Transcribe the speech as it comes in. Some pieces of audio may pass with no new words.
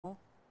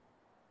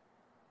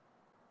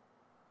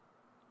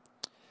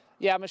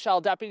Yeah, Michelle,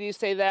 deputies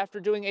say that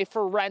after doing a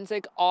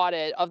forensic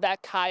audit of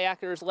that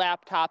kayaker's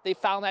laptop, they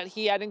found that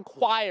he had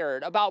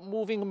inquired about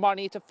moving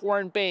money to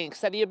foreign banks,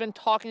 that he had been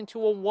talking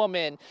to a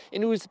woman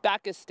in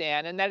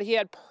Uzbekistan, and that he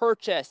had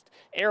purchased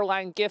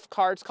airline gift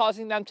cards,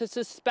 causing them to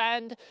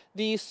suspend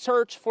the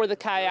search for the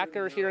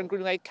kayaker here in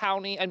Green Lake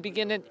County and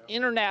begin an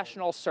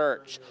international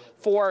search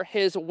for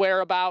his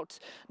whereabouts.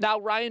 Now,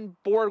 Ryan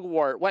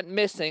Borgwart went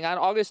missing on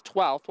August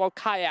 12th while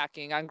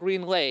kayaking on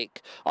Green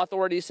Lake.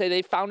 Authorities say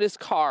they found his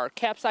car,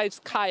 capsized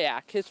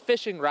kayak, his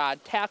fishing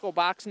rod, tackle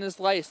box, and his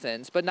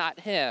license, but not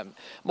him.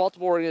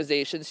 Multiple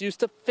organizations used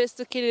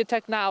sophisticated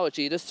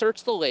technology to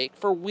search the lake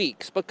for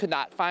weeks, but could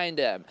not find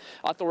him.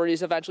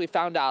 Authorities eventually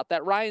found out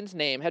that Ryan's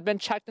name had been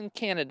checked in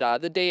Canada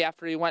the day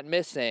after he went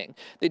missing.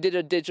 They did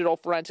a digital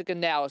forensic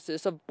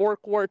analysis of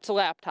Borgwart's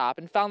laptop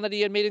and found that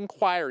he had made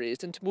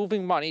inquiries into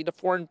moving money to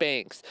foreign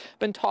banks,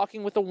 been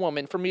talking with a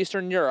woman from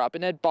Eastern Europe,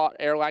 and had bought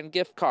airline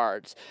gift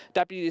cards.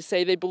 Deputies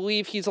say they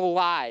believe he's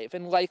alive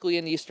and likely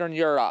in Eastern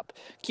Europe.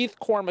 Keith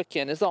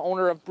Cormakin is the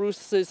owner of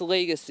Bruce's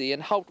Legacy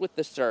and helped with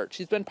the search.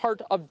 He's been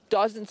part of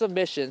dozens of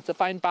missions to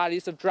find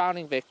bodies of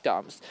drowning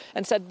victims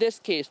and said this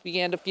case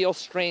began to feel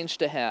strange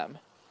to him.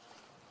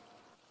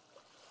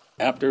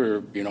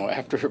 After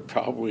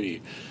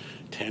probably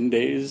 10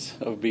 days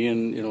of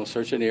being,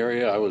 searching the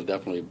area, I was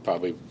definitely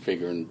probably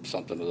figuring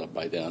something was up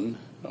by then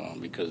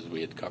because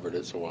we had covered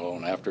it so well.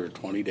 And after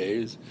 20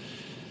 days,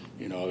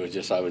 I was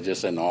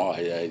just in awe.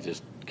 I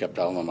just kept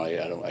telling them,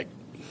 I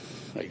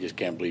just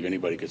can't believe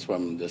anybody could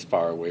swim this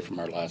far away from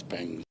our last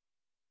ping.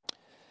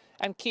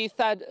 And Keith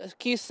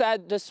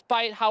said,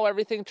 despite how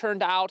everything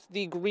turned out,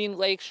 the Green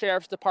Lake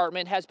Sheriff's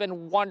Department has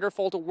been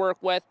wonderful to work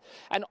with,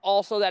 and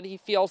also that he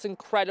feels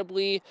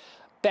incredibly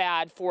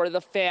bad for the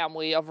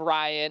family of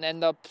Ryan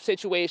and the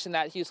situation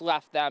that he's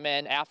left them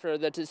in after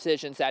the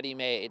decisions that he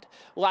made.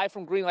 Live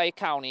from Green Lake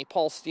County,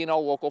 Paul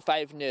Stino, Local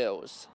 5 News.